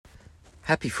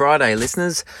Happy Friday,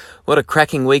 listeners. What a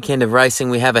cracking weekend of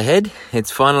racing we have ahead.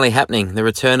 It's finally happening, the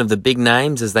return of the big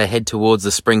names as they head towards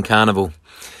the Spring Carnival.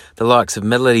 The likes of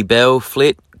Melody Bell,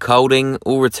 Flit, Colding,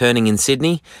 all returning in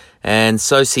Sydney, and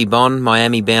Soci Bon,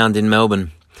 Miami bound in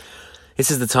Melbourne.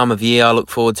 This is the time of year I look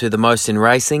forward to the most in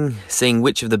racing, seeing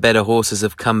which of the better horses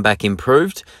have come back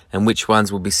improved and which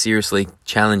ones will be seriously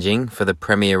challenging for the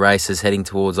premier races heading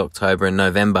towards October and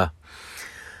November.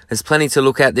 There's plenty to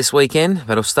look at this weekend,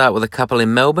 but I'll start with a couple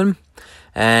in Melbourne,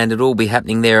 and it'll all be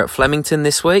happening there at Flemington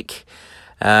this week.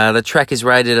 The track is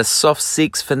rated a soft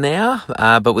 6 for now,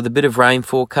 but with a bit of rain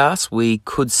forecast, we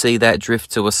could see that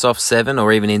drift to a soft 7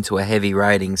 or even into a heavy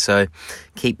rating, so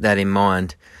keep that in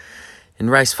mind. In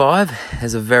race 5,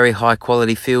 there's a very high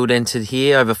quality field entered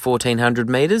here, over 1,400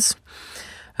 metres.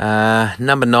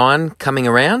 Number 9 coming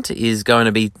around is going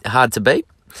to be hard to beat.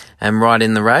 And right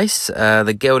in the race,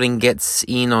 the gelding gets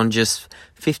in on just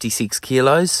 56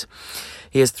 kilos.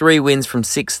 He has 3 wins from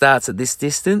 6 starts at this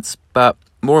distance, but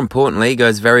more importantly,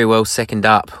 goes very well second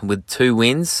up with 2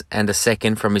 wins and a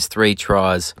second from his 3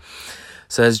 tries.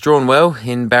 So has drawn well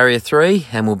in barrier 3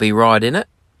 and will be right in it.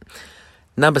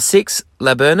 Number 6,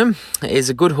 Laburnum, is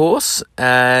a good horse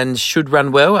and should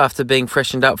run well after being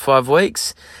freshened up 5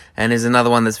 weeks, and is another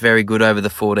one that's very good over the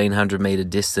 1,400 metre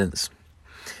distance.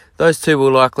 Those two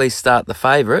will likely start the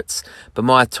favourites, but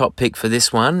my top pick for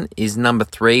this one is number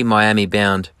 3, Miami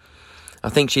Bound. I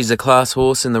think she's a class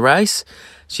horse in the race.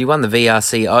 She won the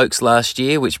VRC Oaks last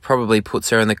year, which probably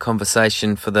puts her in the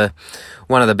conversation for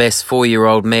one of the best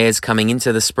 4-year-old mares coming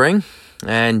into the spring.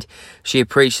 And she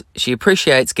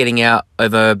appreciates getting out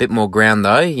over a bit more ground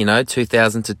though,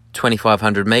 2,000 to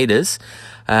 2,500 metres,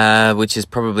 which is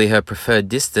probably her preferred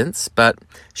distance, but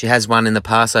she has won in the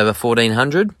past over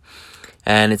 1,400.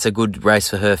 And it's a good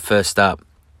race for her first up.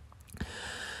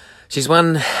 She's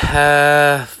won 2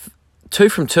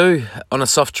 from 2 on a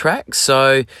soft track,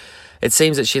 so it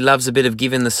seems that she loves a bit of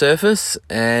give in the surface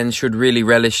and should really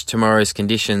relish tomorrow's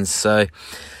conditions. So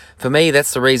for me,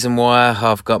 that's the reason why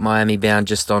I've got Miami Bound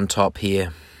just on top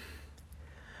here.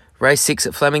 Race 6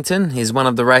 at Flemington is one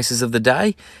of the races of the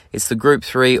day. It's the Group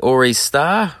 3 Auries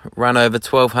Star, run over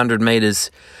 1,200 metres.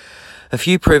 A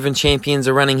few proven champions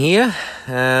are running here,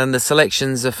 and the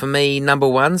selections are for me number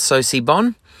 1, Soci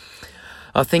Bon.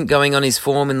 I think going on his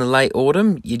form in the late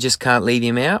autumn, you just can't leave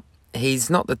him out. He's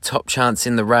not the top chance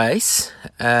in the race,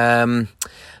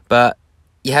 but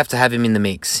you have to have him in the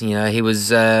mix. He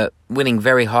was winning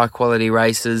very high quality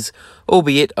races,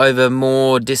 albeit over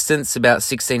more distance, about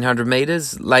 1,600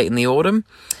 metres late in the autumn,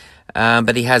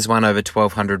 but he has won over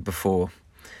 1,200 before.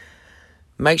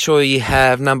 Make sure you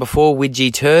have number 4,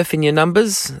 Widgie Turf, in your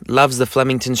numbers. Loves the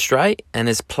Flemington Straight and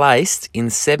is placed in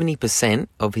 70%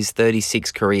 of his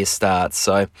 36 career starts.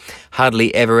 So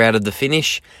hardly ever out of the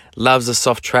finish. Loves a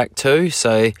soft track too.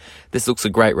 So this looks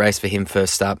a great race for him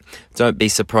first up. Don't be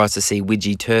surprised to see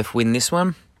Widgie Turf win this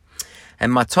one.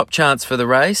 And my top chance for the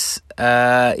race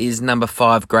is number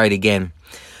 5, Great Again.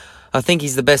 I think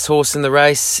he's the best horse in the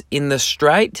race in the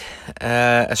straight,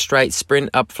 a straight sprint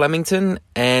up Flemington,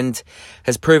 and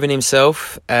has proven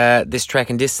himself at this track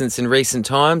and distance in recent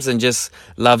times and just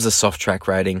loves a soft track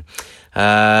rating.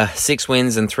 6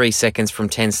 wins and 3 seconds from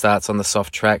 10 starts on the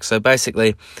soft track. So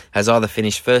basically has either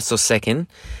finished first or second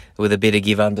with a bit of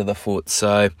give under the foot.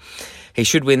 So he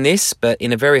should win this, but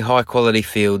in a very high quality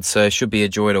field, so it should be a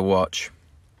joy to watch.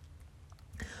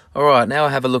 All right, now I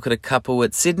have a look at a couple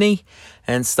at Sydney,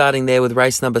 and starting there with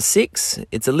race number 6.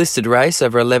 It's a listed race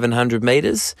over 1,100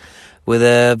 metres with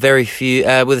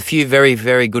a few very,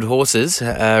 very good horses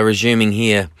resuming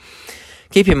here.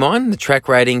 Keep in mind the track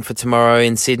rating for tomorrow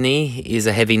in Sydney is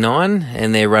a heavy 9,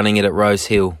 and they're running it at Rose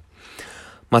Hill.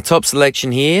 My top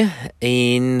selection here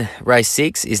in race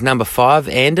 6 is number 5,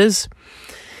 Anders.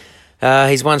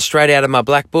 He's won straight out of my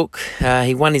black book.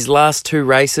 He won his last 2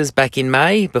 races back in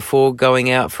May before going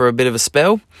out for a bit of a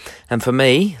spell, and for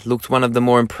me, looked one of the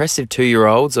more impressive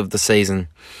 2-year-olds of the season.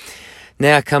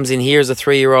 Now comes in here as a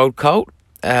 3-year-old colt.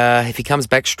 If he comes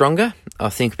back stronger, I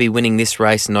think he'll be winning this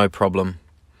race no problem.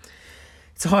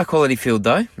 It's a high quality field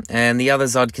though, and the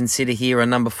others I'd consider here are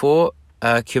number 4,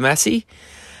 Kumasi.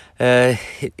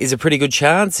 Is a pretty good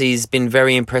chance. He's been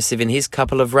very impressive in his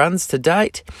couple of runs to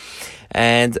date.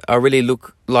 And I really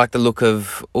like the look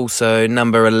of also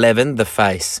number 11, The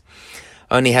Face.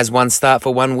 Only has 1 start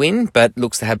for 1 win, but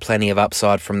looks to have plenty of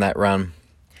upside from that run.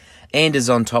 Anders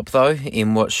on top though,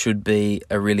 in what should be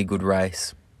a really good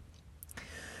race.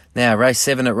 Now, race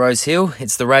 7 at Rose Hill.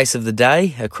 It's the race of the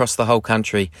day across the whole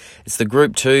country. It's the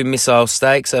Group 2 Missile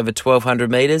Stakes over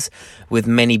 1,200 metres, with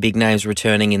many big names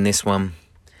returning in this one.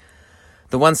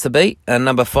 The ones to beat are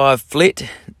number 5, Flit.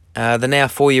 The now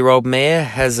 4-year-old mare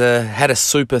had a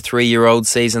super 3-year-old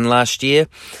season last year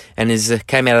and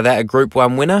came out of that a Group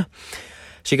 1 winner.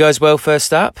 She goes well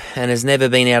first up and has never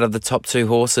been out of the top 2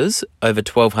 horses over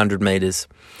 1,200 metres.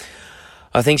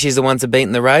 I think she's the one to beat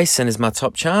in the race and is my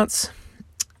top chance.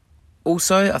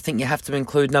 Also, I think you have to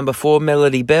include number 4,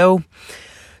 Melody Bell.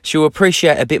 She'll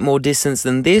appreciate a bit more distance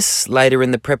than this later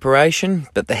in the preparation,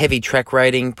 but the heavy track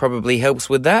rating probably helps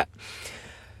with that.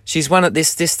 She's won at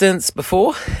this distance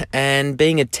before, and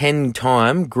being a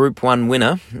 10-time Group 1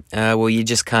 winner, you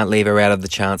just can't leave her out of the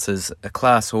chances. A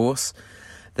class horse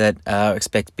that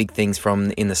expect big things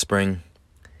from in the spring.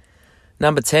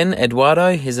 Number 10, Eduardo,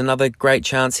 is another great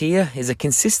chance here. He's a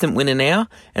consistent winner now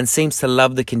and seems to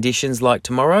love the conditions like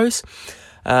tomorrow's.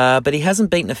 But he hasn't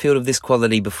beaten a field of this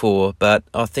quality before, but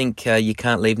I think you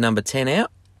can't leave number 10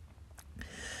 out.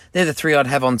 They're the 3 I'd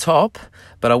have on top,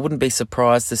 but I wouldn't be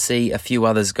surprised to see a few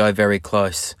others go very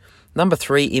close. Number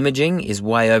 3, Imaging, is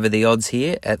way over the odds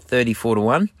here at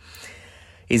 34-1.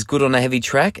 He's good on a heavy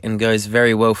track and goes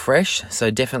very well fresh,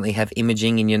 so definitely have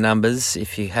Imaging in your numbers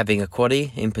if you're having a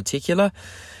quaddie in particular.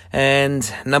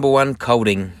 And number 1,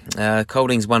 Colding.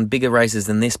 Colding's won bigger races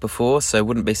than this before, so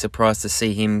wouldn't be surprised to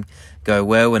see him go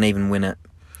well and even win it.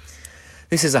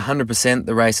 This is 100%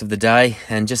 the race of the day,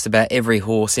 and just about every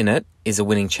horse in it is a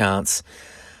winning chance.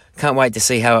 Can't wait to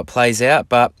see how it plays out,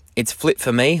 but it's Flip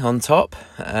for me on top,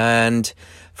 and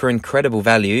for incredible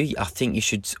value, I think you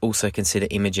should also consider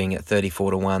Imaging at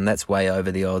 34-1. That's way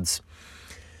over the odds.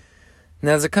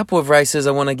 Now, there's a couple of races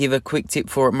I want to give a quick tip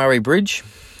for at Murray Bridge,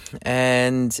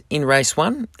 and in race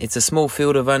 1, it's a small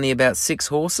field of only about 6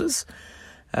 horses,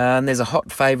 and there's a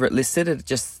hot favourite listed at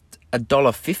just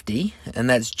 $1.50, and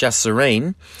that's Just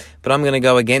Serene. But I'm going to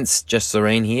go against Just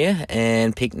Serene here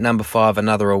and pick number 5,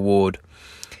 Another Award.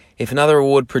 If Another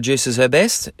Award produces her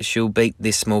best, she'll beat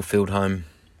this small field home.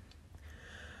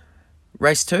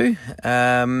 Race 2,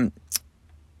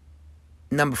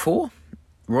 number 4,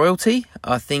 Royalty,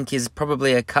 I think is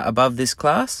probably a cut above this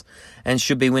class and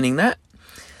should be winning that.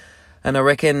 And I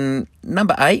reckon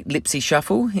number 8, Lipsy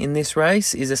Shuffle, in this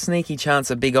race is a sneaky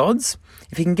chance at big odds.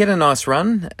 If he can get a nice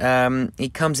run, he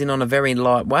comes in on a very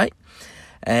lightweight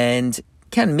and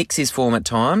can mix his form at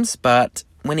times, but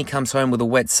when he comes home with a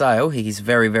wet sail, he's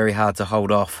very, very hard to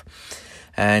hold off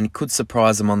and could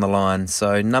surprise him on the line.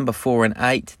 So number 4 and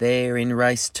 8 there in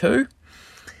race 2.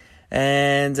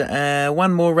 And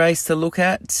one more race to look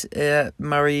at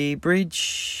Murray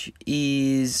Bridge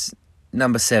is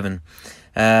number 7.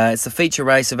 It's the feature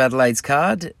race of Adelaide's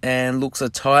card and looks a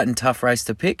tight and tough race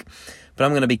to pick, but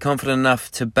I'm going to be confident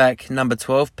enough to back number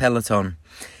 12, Peloton.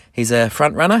 He's a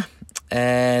front runner,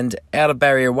 and out of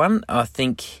barrier 1, I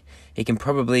think he can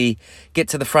probably get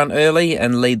to the front early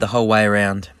and lead the whole way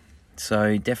around.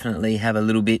 So definitely have a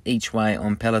little bit each way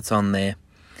on Peloton there.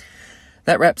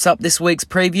 That wraps up this week's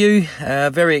preview.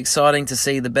 Very exciting to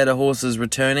see the better horses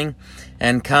returning,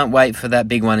 and can't wait for that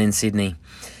big one in Sydney.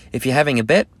 If you're having a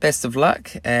bet, best of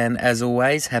luck, and as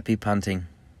always, happy punting.